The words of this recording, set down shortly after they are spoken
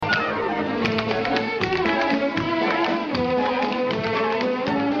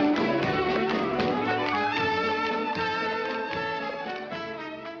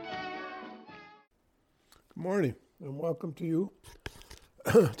welcome to you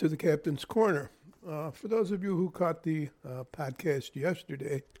to the Captain's Corner. For those of you who caught the podcast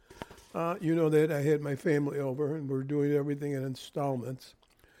yesterday, you know that I had my family over and we're doing everything in installments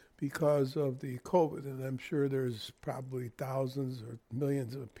because of the COVID. And I'm sure there's probably thousands or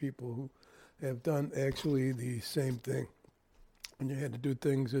millions of people who have done actually the same thing. And you had to do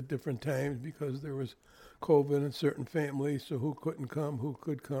things at different times because there was COVID in certain families, so who couldn't come, who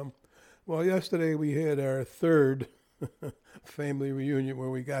could come. Well, yesterday we had our third family reunion where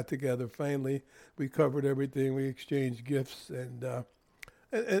we got together. Finally, we covered everything. We exchanged gifts, and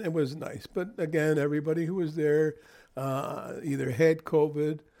it was nice. But again, everybody who was there either had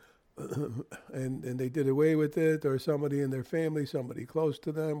COVID and they did away with it, or somebody in their family, somebody close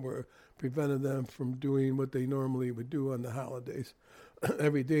to them, were prevented them from doing what they normally would do on the holidays.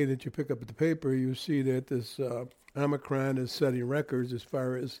 Every day that you pick up the paper, you see that this Omicron is setting records as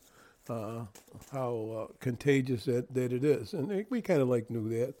far as how contagious that it is. And we kind of knew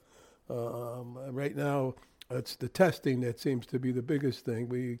that. Right now, it's the testing that seems to be the biggest thing.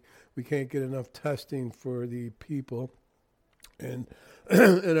 We can't get enough testing for the people. And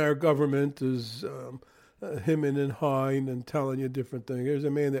and our government is hemming and hawing and telling you different things. There's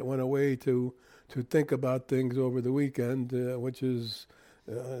a man that went away to think about things over the weekend, which is,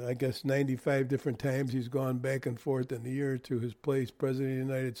 I guess, 95 different times he's gone back and forth in the year to his place, President of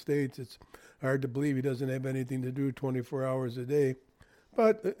the United States. It's hard to believe he doesn't have anything to do 24 hours a day.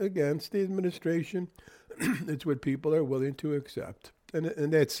 But again, it's the administration. It's what people are willing to accept.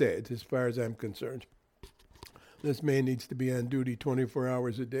 And that's sad as far as I'm concerned. This man needs to be on duty 24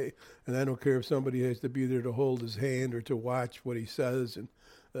 hours a day. And I don't care if somebody has to be there to hold his hand or to watch what he says. And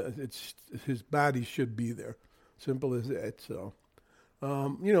it's his body should be there. Simple as that. So,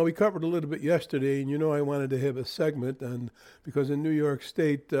 we covered a little bit yesterday. And, I wanted to have a segment because in New York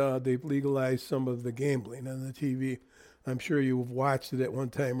State, they've legalized some of the gambling on the TV. I'm sure you've watched it at one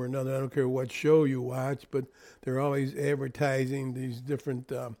time or another. I don't care what show you watch, but they're always advertising these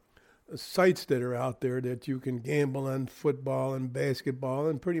different sites that are out there that you can gamble on football and basketball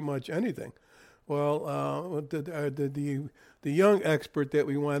and pretty much anything. Well, the young expert that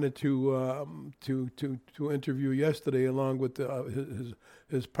we wanted to interview yesterday, along with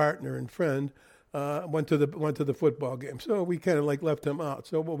his partner and friend, went to the football game. So we kind of left him out.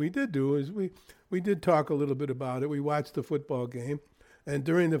 So what we did do is we did talk a little bit about it. We watched the football game, and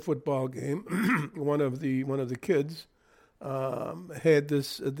during the football game, one of the kids had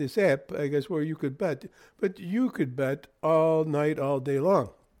this app, I guess, where you could bet, but you could bet all night, all day long.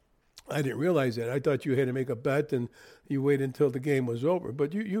 I didn't realize that. I thought you had to make a bet and you wait until the game was over,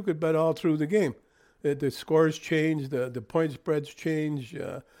 but you could bet all through the game. The scores change, the point spreads change,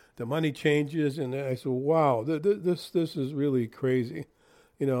 the money changes, and I said, wow, this is really crazy.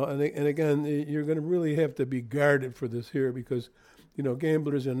 And again, you're going to really have to be guarded for this here because,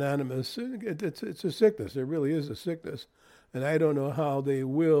 Gamblers Anonymous, it's a sickness. It really is a sickness. And I don't know how they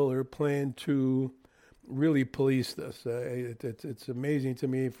will or plan to really police this. It's amazing to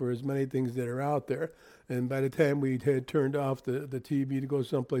me for as many things that are out there. And by the time we had turned off the TV to go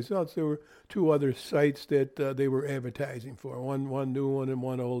someplace else, there were two other sites that they were advertising for, one new one and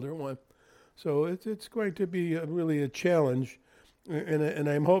one older one. So it's going to be really a challenge. And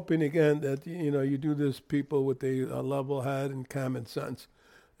I'm hoping, again, that, you do this, people, with a level head and common sense.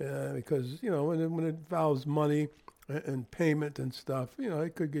 Because, when it involves money and payment and stuff,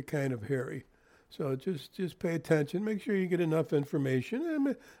 it could get kind of hairy. So just pay attention. Make sure you get enough information. I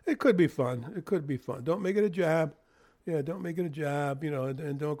mean, it could be fun. It could be fun. Don't make it a job. Yeah, don't make it a job,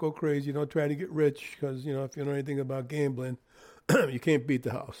 and don't go crazy. Don't try to get rich because, if you know anything about gambling, you can't beat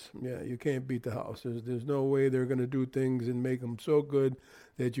the house. Yeah, you can't beat the house. There's no way they're going to do things and make them so good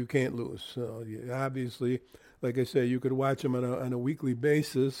that you can't lose. So obviously, like I say, you could watch them on a weekly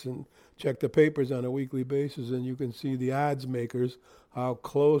basis and check the papers on a weekly basis, and you can see the odds makers, how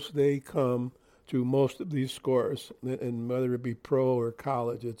close they come to most of these scores, and whether it be pro or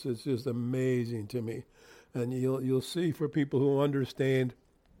college. It's just amazing to me. And you'll see, for people who understand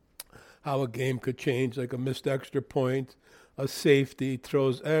how a game could change, like a missed extra point, a safety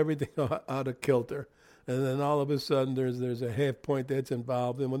throws everything out of kilter. And then all of a sudden there's a half point that's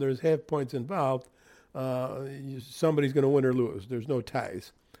involved. And when there's half points involved, somebody's going to win or lose. There's no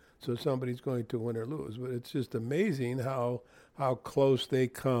ties. So somebody's going to win or lose. But it's just amazing how close they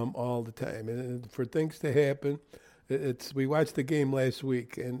come all the time. And for things to happen, we watched the game last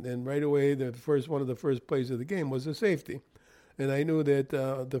week, and right away one of the first plays of the game was a safety. And I knew that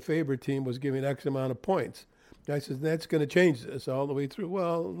the favorite team was giving X amount of points. I said, that's going to change this all the way through.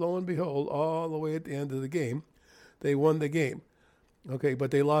 Well, lo and behold, all the way at the end of the game, they won the game. Okay, but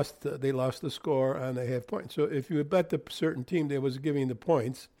they lost. They lost the score on a half point. So if you had bet the certain team that was giving the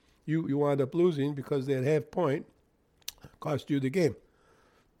points, you wound up losing because that half point cost you the game,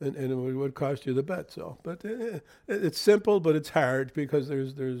 and it would cost you the bet. So, but it's simple, but it's hard because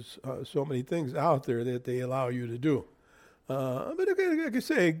there's so many things out there that they allow you to do. But like I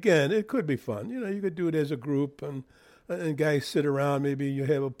say again, it could be fun. You know, you could do it as a group and guys sit around. Maybe you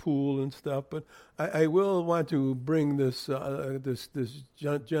have a pool and stuff. But I will want to bring this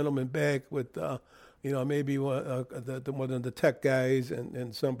gentleman back with maybe one of the tech guys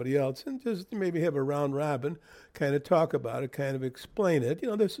and somebody else, and just maybe have a round robin, kind of talk about it, kind of explain it. You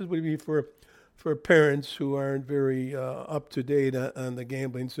know, this would be for parents who aren't very up to date on the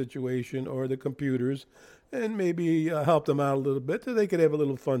gambling situation or the computers, and maybe help them out a little bit so they could have a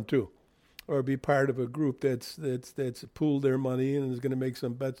little fun too, or be part of a group that's pooled their money and is going to make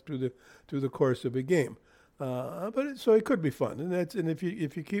some bets through the course of a game. So it could be fun, and if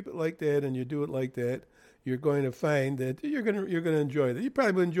you keep it like that and you do it like that, you're going to find that you're going to enjoy it. You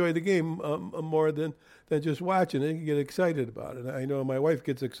probably will enjoy the game more than just watching it. You get excited about it. I know my wife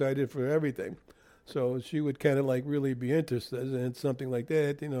gets excited for everything, so she would kind of like really be interested in something like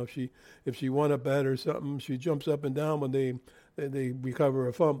that. You know, if she won a bet or something, she jumps up and down when they recover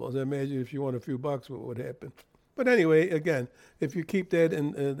a fumble. So imagine if she won a few bucks, what would happen? But anyway, again, if you keep that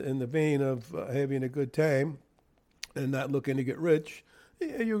in the vein of having a good time and not looking to get rich,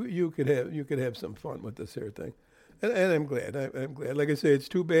 you could have some fun with this here thing. And I'm glad. I'm glad. Like I say, it's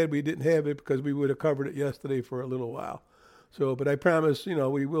too bad we didn't have it because we would have covered it yesterday for a little while. So, but I promise,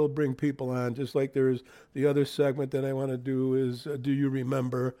 we will bring people on. Just like there's the other segment that I want to do is, do you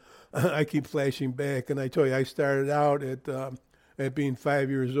remember? I keep flashing back, and I tell you, I started out at being 5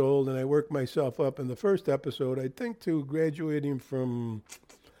 years old, and I worked myself up in the first episode, I think, to graduating from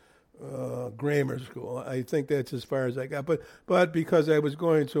grammar school. I think that's as far as I got. But because I was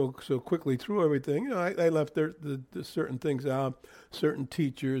going so quickly through everything, I left the certain things out, certain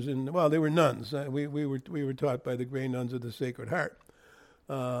teachers, and well, they were nuns. We were taught by the Grey Nuns of the Sacred Heart.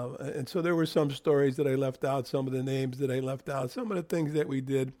 And so there were some stories that I left out, some of the names that I left out, some of the things that we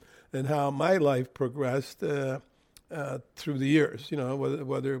did, and how my life progressed through the years.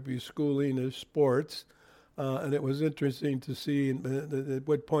 Whether it be schooling or sports. And it was interesting to see at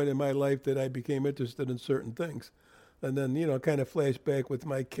what point in my life that I became interested in certain things. And then, kind of flash back with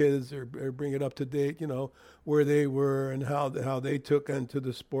my kids or bring it up to date, where they were and how they took into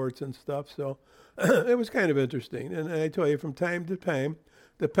the sports and stuff. So it was kind of interesting. And I tell you, from time to time,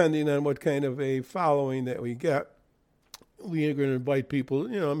 depending on what kind of a following that we get, we are going to invite people,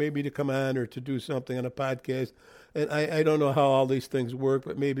 maybe to come on or to do something on a podcast. And I don't know how all these things work,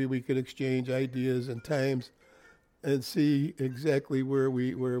 but maybe we could exchange ideas and times and see exactly where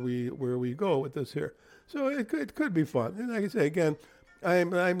we go with this here. So it could be fun. And like I say again,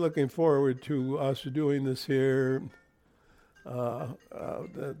 I'm looking forward to us doing this here,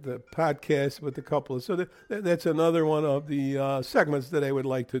 the podcast with a couple of. So that's another one of the segments that I would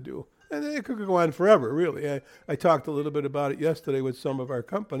like to do. And it could go on forever, really. I talked a little bit about it yesterday with some of our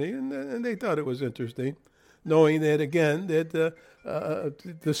company, and they thought it was interesting, knowing that, again, that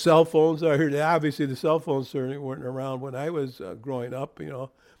the cell phones are here. Obviously, the cell phones certainly weren't around when I was growing up,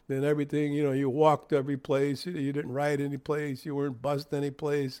 and everything, you walked every place. You didn't ride any place. You weren't bussed any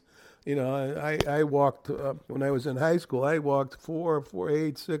place. I walked, when I was in high school, I walked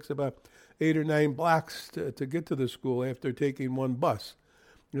about 8 or 9 blocks to get to the school after taking one bus.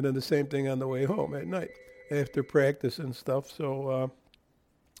 And then the same thing on the way home at night after practice and stuff. So, all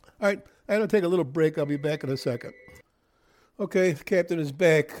right, I'm going to take a little break. I'll be back in a second. Okay, the captain is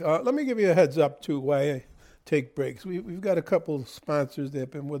back. Let me give you a heads up, too, why I take breaks. We've got a couple of sponsors that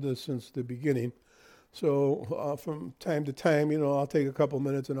have been with us since the beginning. So from time to time, I'll take a couple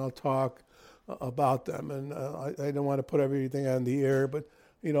minutes and I'll talk about them. And I don't want to put everything on the air, but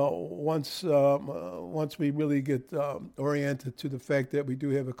once we really get oriented to the fact that we do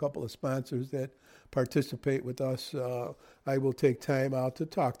have a couple of sponsors that participate with us, I will take time out to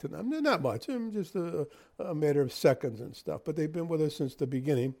talk to them. They're not much, just a matter of seconds and stuff, but they've been with us since the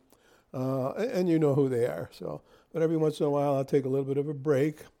beginning, and you know who they are. So, but every once in a while, I'll take a little bit of a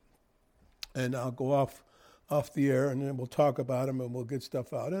break, and I'll go off the air, and then we'll talk about them, and we'll get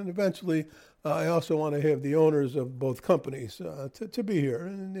stuff out. And eventually, I also want to have the owners of both companies to be here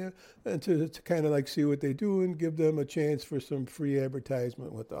and to kind of like see what they do and give them a chance for some free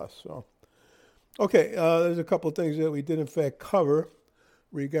advertisement with us. So, okay, there's a couple of things that we did in fact cover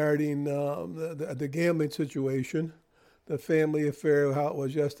regarding the gambling situation, the family affair, how it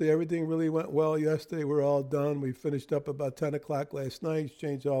was yesterday. Everything really went well yesterday. We're all done. We finished up about 10 o'clock last night,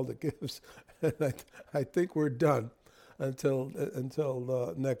 exchanged all the gifts, and I think we're done.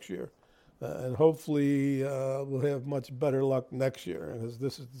 until next year. And hopefully we'll have much better luck next year, because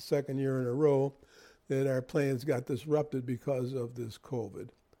this is the second year in a row that our plans got disrupted because of this COVID.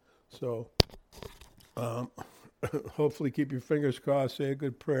 So hopefully keep your fingers crossed, say a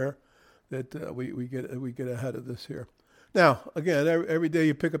good prayer that we get ahead of this here. Now, again, every day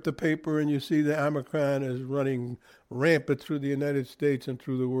you pick up the paper and you see that Omicron is running rampant through the United States and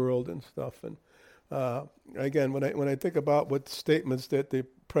through the world and stuff. And again, when I think about what statements that the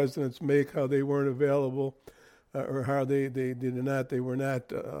presidents make, how they weren't available, or how they were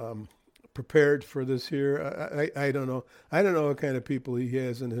not prepared for this here. I don't know. I don't know what kind of people he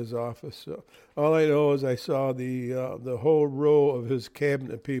has in his office. So all I know is I saw the whole row of his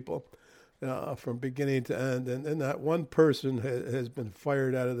cabinet people from beginning to end, and not one person has been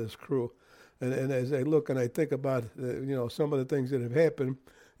fired out of this crew. And as I look and I think about some of the things that have happened,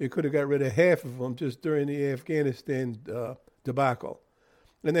 you could have got rid of half of them just during the Afghanistan debacle,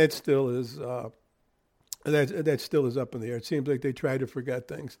 and that still is. That still is up in the air. It seems like they try to forget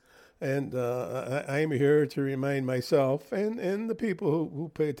things. And I am here to remind myself and the people who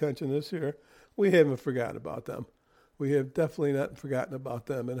pay attention to this here, we haven't forgotten about them. We have definitely not forgotten about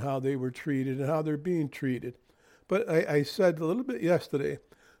them and how they were treated and how they're being treated. But I said a little bit yesterday,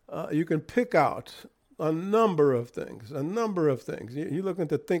 you can pick out a number of things. You're looking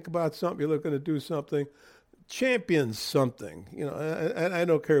to think about something, you're looking to do something, champion something, and I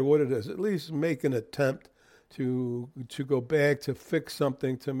don't care what it is. At least make an attempt to go back, to fix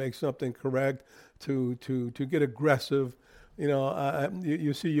something, to make something correct, to get aggressive.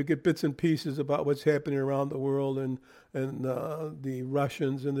 You see, you get bits and pieces about what's happening around the world, and the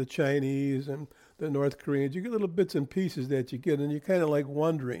Russians and the Chinese and the North Koreans. You get little bits and pieces that you get, and you're kind of like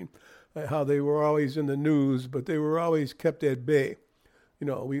wondering how they were always in the news, but they were always kept at bay.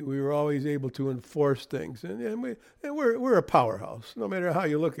 We were always able to enforce things, and we're a powerhouse. No matter how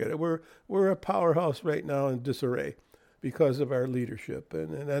you look at it, we're a powerhouse right now in disarray because of our leadership,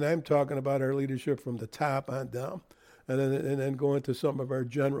 and I'm talking about our leadership from the top on down, and then going to some of our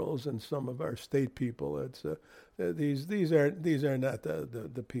generals and some of our state people. It's these are not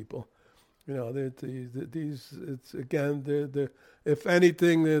the people. It's again, if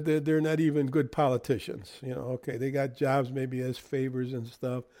anything, they're not even good politicians. Okay, they got jobs maybe as favors and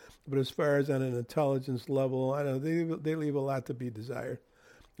stuff, but as far as on an intelligence level, I don't know, they leave a lot to be desired.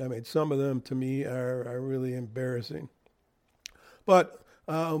 I mean, some of them to me are really embarrassing. But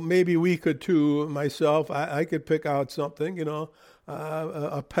maybe we could too. Myself, I could pick out something.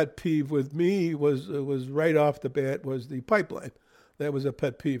 A pet peeve with me was right off the bat was the pipeline. That was a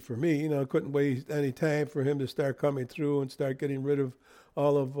pet peeve for me. I couldn't waste any time for him to start coming through and start getting rid of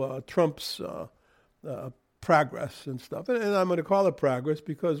all of Trump's progress and stuff. And I'm going to call it progress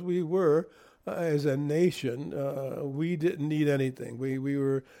because we were, as a nation, we didn't need anything.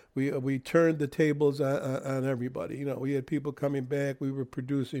 We turned the tables on everybody. We had people coming back. We were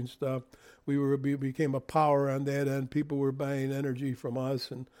producing stuff. We became a power on that end. People were buying energy from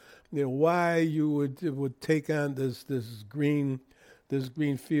us, and why you would take on this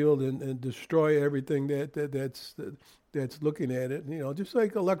green field and destroy everything that's looking at it. Just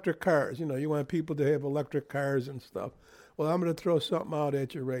like electric cars. You want people to have electric cars and stuff. Well, I'm going to throw something out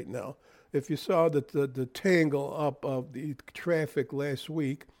at you right now. If you saw the tangle up of the traffic last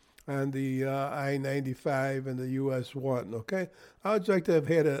week on the I-95 and the US 1, okay? I would like to have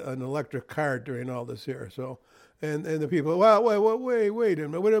had an electric car during all this here. So, and the people, well, wait a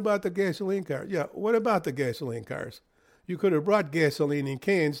minute. What about the gasoline cars? Yeah, what about the gasoline cars? You could have brought gasoline in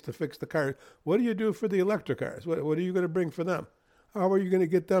cans to fix the car. What do you do for the electric cars? What are you going to bring for them? How are you going to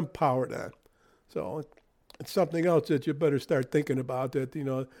get them powered on? So it's something else that you better start thinking about. That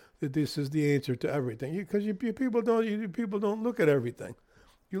that this is the answer to everything. Because people don't look at everything.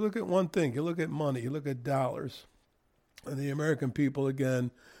 You look at one thing. You look at money. You look at dollars. And the American people,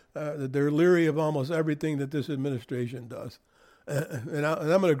 again, they're leery of almost everything that this administration does. And I'm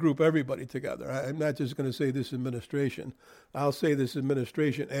going to group everybody together. I'm not just going to say this administration. I'll say this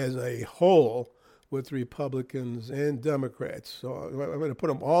administration as a whole with Republicans and Democrats. So I'm going to put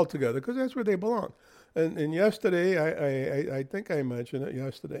them all together because that's where they belong. And yesterday, I think I mentioned it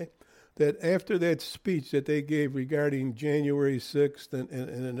yesterday, that after that speech that they gave regarding January 6th and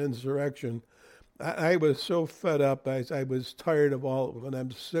an insurrection, I was so fed up. I was tired of all of them, and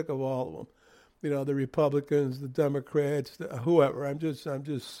I'm sick of all of them. The Republicans, the Democrats, whoever. I'm just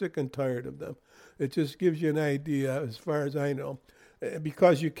sick and tired of them. It just gives you an idea, as far as I know,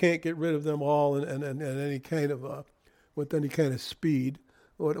 because you can't get rid of them all and any kind of with any kind of speed.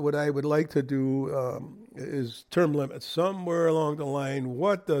 what I would like to do is term limits. Somewhere along the line,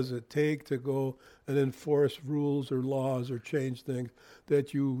 what does it take to go and enforce rules or laws or change things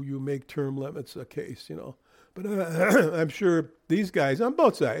that you make term limits a case, But I'm sure these guys on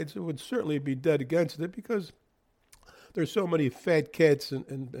both sides would certainly be dead against it because there's so many fat cats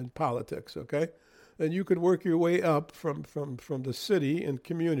in politics, okay? And you could work your way up from the city and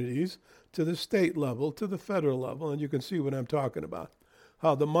communities to the state level, to the federal level, and you can see what I'm talking about.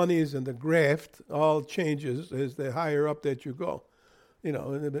 How the monies and the graft all changes as the higher up that you go.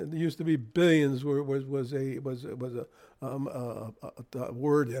 And it used to be billions was a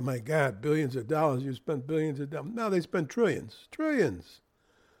word. Oh my God, billions of dollars. You spend billions of dollars. Now they spend trillions.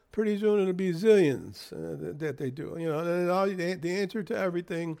 Pretty soon it'll be zillions that they do. And the answer to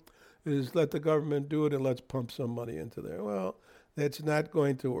everything is let the government do it and let's pump some money into there. Well, that's not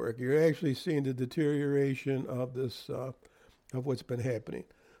going to work. You're actually seeing the deterioration of this of what's been happening.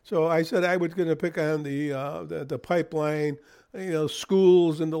 So I said I was going to pick on the pipeline,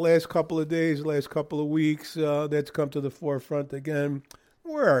 schools in the last couple of days, last couple of weeks. That's come to the forefront again.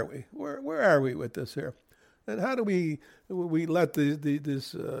 Where are we? Where are we with this here? And how do we let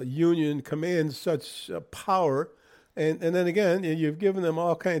this union command such power? And then again, you've given them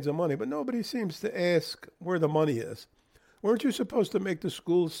all kinds of money, but nobody seems to ask where the money is. Weren't you supposed to make the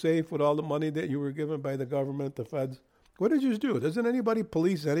schools safe with all the money that you were given by the government, the feds? What did you do? Doesn't anybody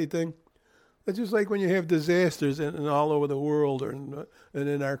police anything? It's just like when you have disasters in all over the world and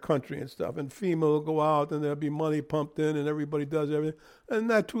in our country and stuff. And FEMA will go out and there'll be money pumped in and everybody does everything. And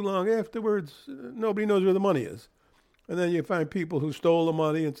not too long afterwards, nobody knows where the money is. And then you find people who stole the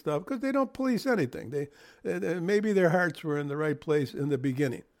money and stuff because they don't police anything. Maybe their hearts were in the right place in the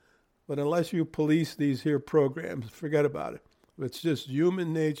beginning. But unless you police these here programs, forget about it. It's just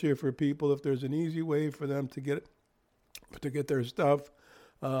human nature for people. If there's an easy way for them to get their stuff,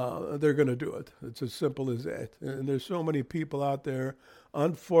 they're going to do it. It's as simple as that. And there's so many people out there,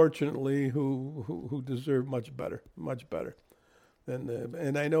 unfortunately, who deserve much better.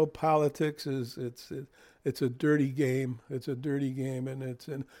 And I know politics it's a dirty game. It's a dirty game, and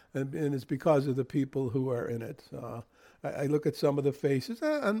it's because of the people who are in it. I look at some of the faces,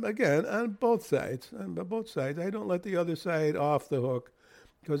 and again on both sides. I don't let the other side off the hook.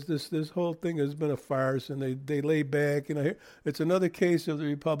 Because this whole thing has been a farce, and they lay back. It's another case of the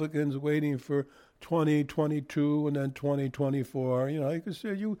Republicans waiting for 2022 and then 2024. You could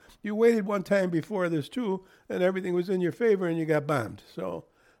say you waited one time before this too, and everything was in your favor, and you got bombed. So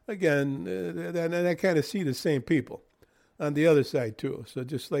again, and I kind of see the same people on the other side too. So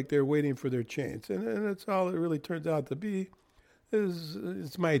just like they're waiting for their chance, and that's all it really turns out to be.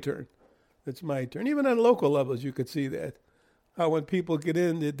 It's my turn. It's my turn. Even on local levels, you could see that. How when people get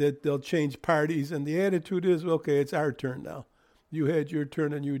in, that they'll change parties, and the attitude is, okay, it's our turn now. You had your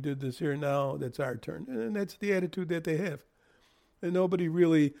turn, and you did this here. Now that's our turn, and that's the attitude that they have. And nobody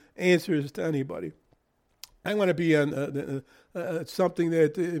really answers to anybody. I want to be on something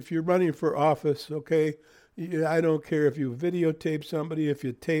that if you're running for office, okay, I don't care if you videotape somebody, if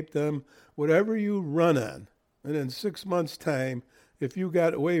you tape them, whatever you run on, and in 6 months' time, if you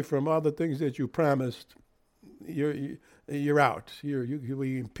got away from all the things that you promised, you're out.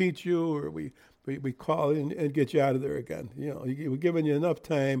 We impeach you, or we call and get you out of there again. We're giving you enough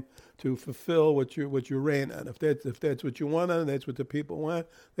time to fulfill what you ran on. If that's what you want on, that's what the people want.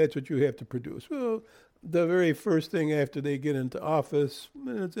 That's what you have to produce. Well, the very first thing after they get into office,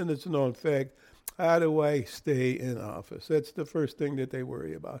 and it's a known fact, how do I stay in office? That's the first thing that they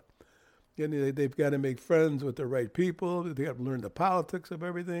worry about. And they've got to make friends with the right people. They have to learn the politics of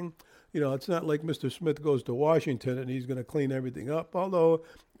everything. It's not like Mr. Smith goes to Washington and he's going to clean everything up. Although,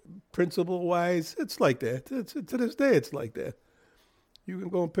 principle-wise, it's like that. To this day, it's like that. You can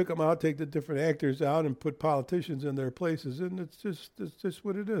go and pick them out, take the different actors out, and put politicians in their places, and it's just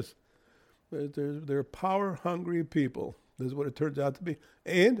what it is. They're power-hungry people. This is what it turns out to be.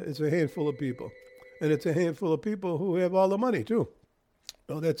 And it's a handful of people. And it's a handful of people who have all the money, too.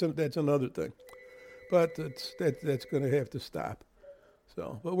 Oh, that's another thing. But that's going to have to stop.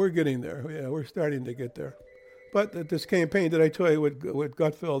 But we're getting there. Yeah, we're starting to get there. But this campaign that I tell you with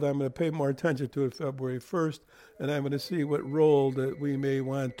Gutfeld, I'm going to pay more attention to it February 1st, and I'm going to see what role that we may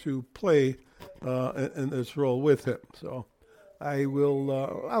want to play in this role with him. So I will.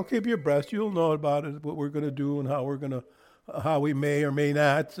 I'll keep you abreast. You'll know about it, what we're going to do, and how we may or may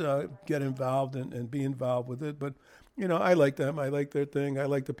not get involved and be involved with it. But I like them. I like their thing. I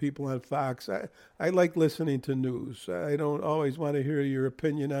like the people on Fox. I like listening to news. I don't always want to hear your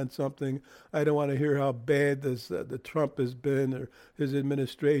opinion on something. I don't want to hear how bad the Trump has been or his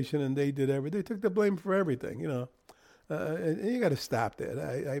administration, and they did everything. They took the blame for everything, And you got to stop that.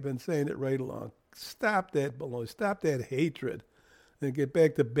 I've been saying it right along. Stop that baloney. Stop that hatred. And get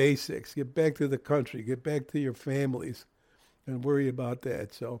back to basics. Get back to the country. Get back to your families and worry about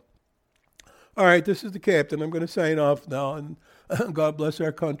that. So, all right, this is the captain. I'm going to sign off now. And God bless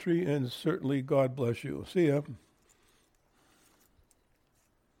our country, and certainly God bless you. See ya.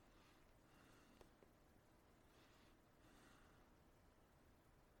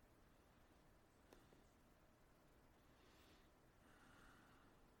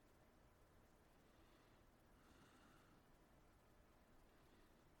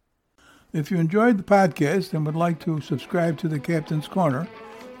 If you enjoyed the podcast and would like to subscribe to the Captain's Corner,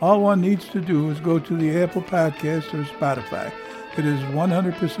 all one needs to do is go to the Apple Podcast or Spotify. It is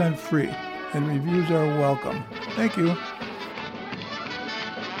 100% free, and reviews are welcome. Thank you.